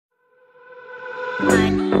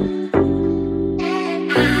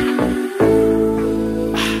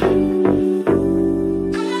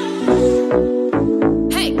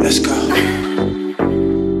Let's go.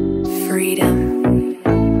 Freedom.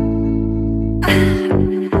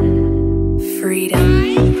 Freedom.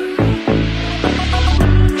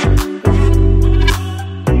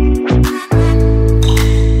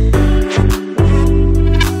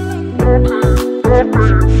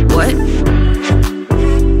 What?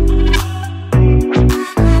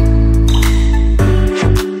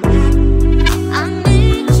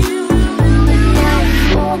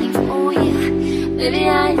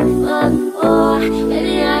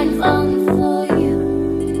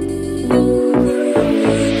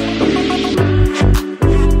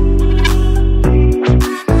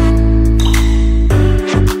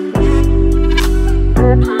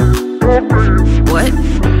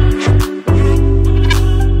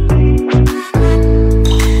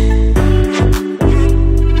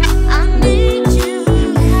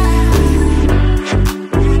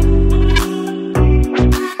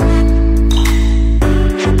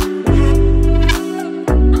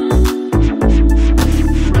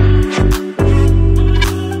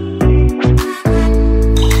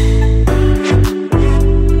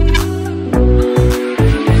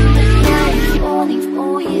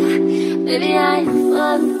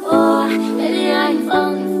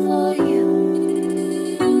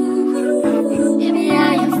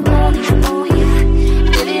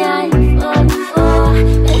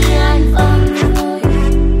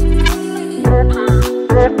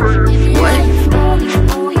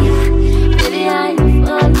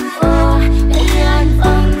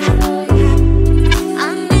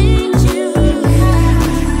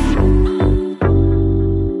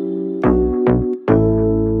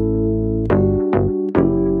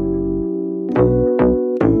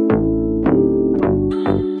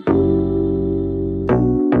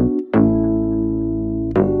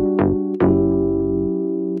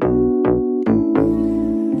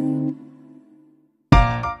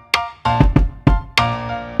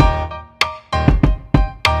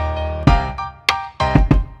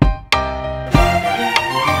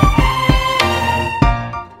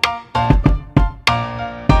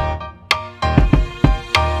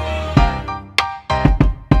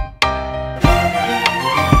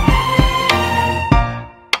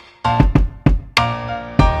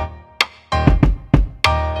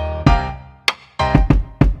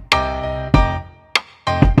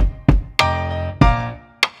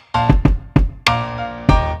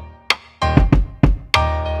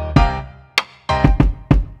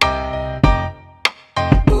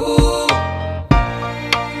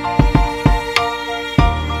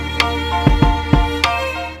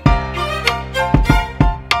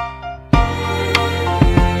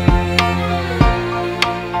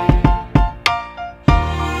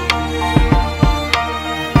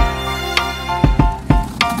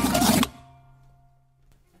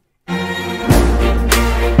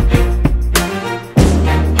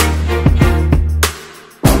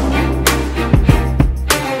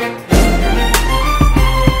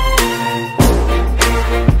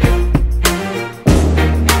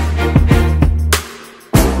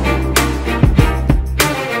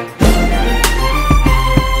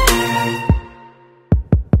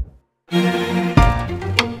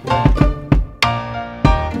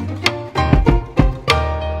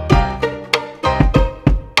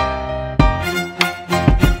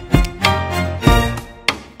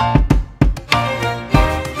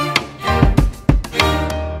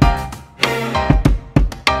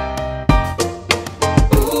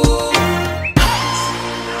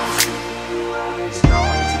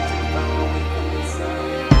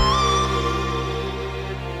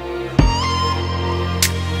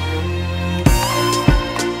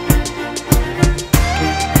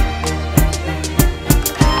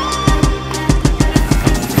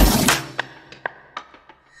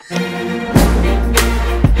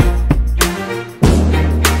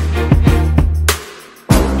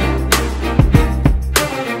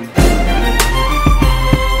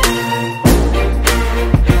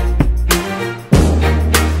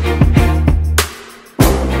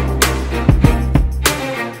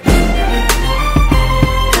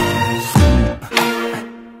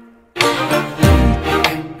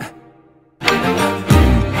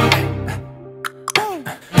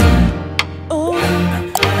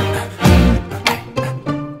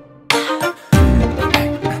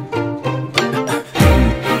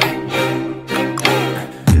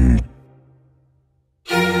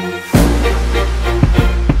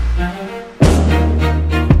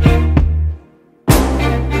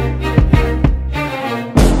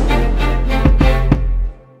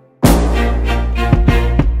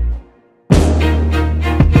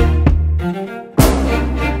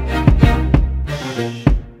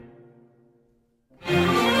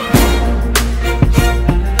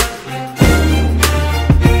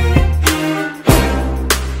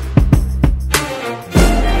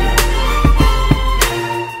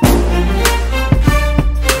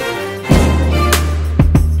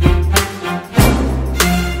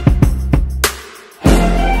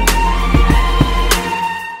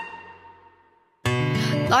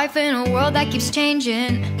 Life in a world that keeps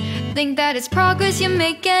changing. Think that it's progress you're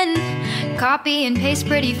making. Copy and paste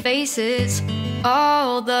pretty faces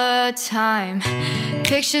all the time.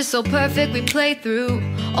 Pictures so perfect we play through,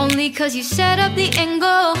 only cause you set up the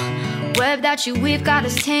angle. Web that you weave got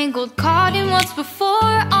us tangled, caught in what's before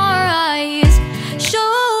our eyes.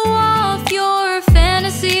 Show off your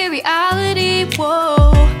fantasy reality,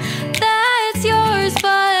 whoa. That's yours,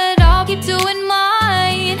 but I'll keep doing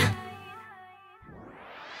mine.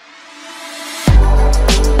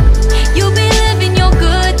 You'll be living your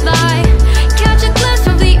good life. Catch a glimpse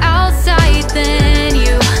from the outside, then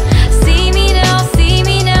you see me now, see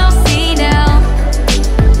me now, see now.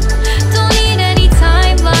 Don't need any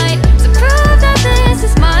timeline to prove that this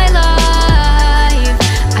is my life.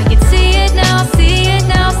 I can see it now, see it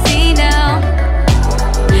now, see now.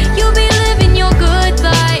 You'll be living your good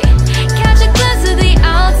life. Catch a glimpse of the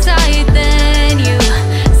outside, then you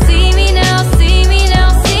see me now, see me now,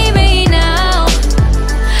 see me now.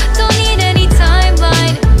 Don't need any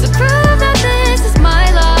timeline to prove that this is my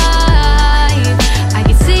life. I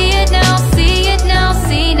can see it now, see it now,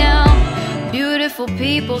 see now. Beautiful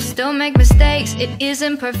people still make mistakes. It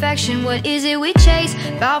isn't perfection, what is it we chase?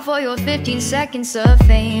 Bow for your 15 seconds of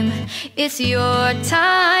fame. It's your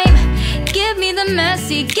time. Give me the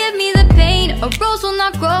messy, give me the pain. A rose will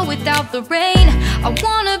not grow without the rain. I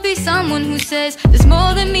wanna be someone who says there's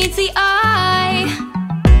more than meets the eye.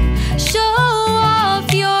 Show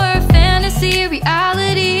off your fantasy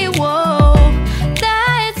reality, whoa.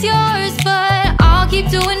 That's yours, but I'll keep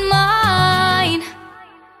doing mine.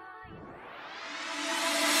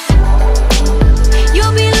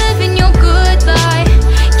 You'll be living your good life.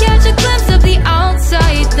 Catch a glimpse of the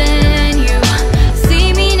outside, then you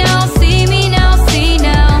see me now, see me now, see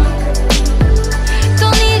now.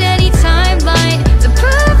 Don't need any timeline to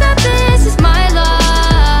prove that this is my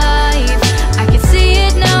life. I can see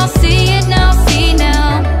it now, see it now, see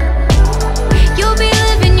now. You'll be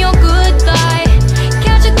living your good life.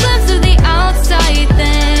 Catch a glimpse of the outside,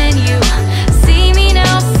 then you see me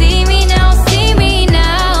now, see me now, see me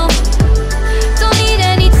now. Don't need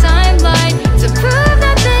any timeline to prove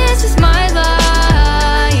that this is my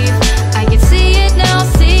life. I can see it now,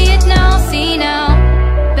 see it now, see now.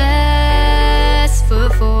 Best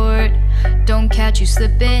foot forward, don't catch you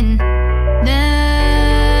slipping.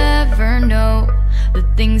 Never know the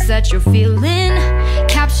things that you're feeling.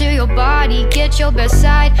 Capture your body, get your best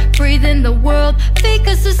side. Breathe in the world, fake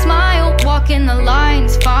us a smile. Walking the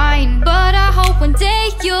lines, fine, but I hope one day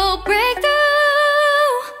you'll break through.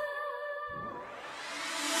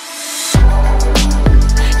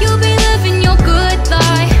 You'll be living your good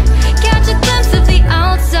life. Catch a glimpse of the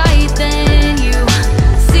outside, then you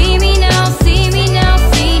see me now, see me now,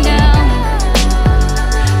 see now.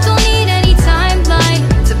 Don't need any timeline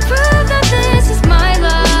to prove that this is my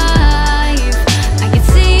life. I can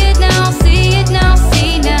see it now, see it now,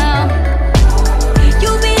 see now.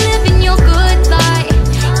 You'll be living your good life.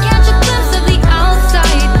 Catch a glimpse of the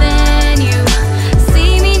outside, then you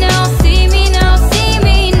see me now, see me now, see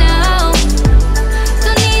me now.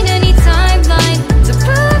 Don't need any timeline to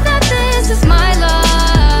prove that this is my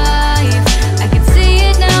life. I can see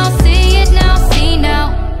it now, see it now, see now.